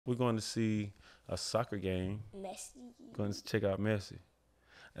We're going to see a soccer game. Messi. Going to check out Messi.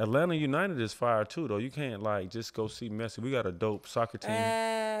 Atlanta United is fire too, though. You can't like just go see Messi. We got a dope soccer team.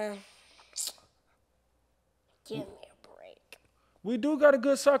 Give me a break. We do got a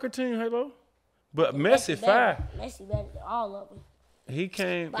good soccer team, Halo. But Messi better. fire. Messi better than all of them. He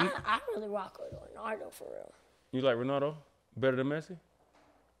came. But I really rock with Ronaldo for real. You like Ronaldo better than Messi?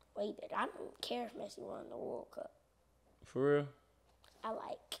 Way better. I don't care if Messi won the World Cup. For real? I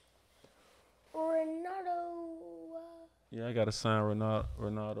like Ronaldo. Yeah, I got to sign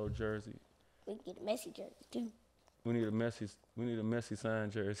Ronaldo jersey. We can get a Messi jersey too. We need a Messi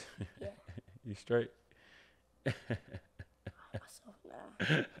signed jersey. Yeah. You straight? Myself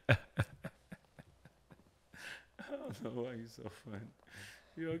now. I don't know why you so funny.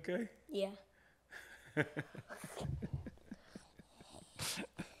 You okay? Yeah.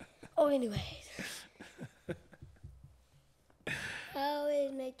 Oh, anyways. I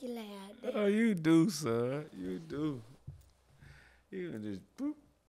always make you laugh. Oh, you do, son. You do. You just boop.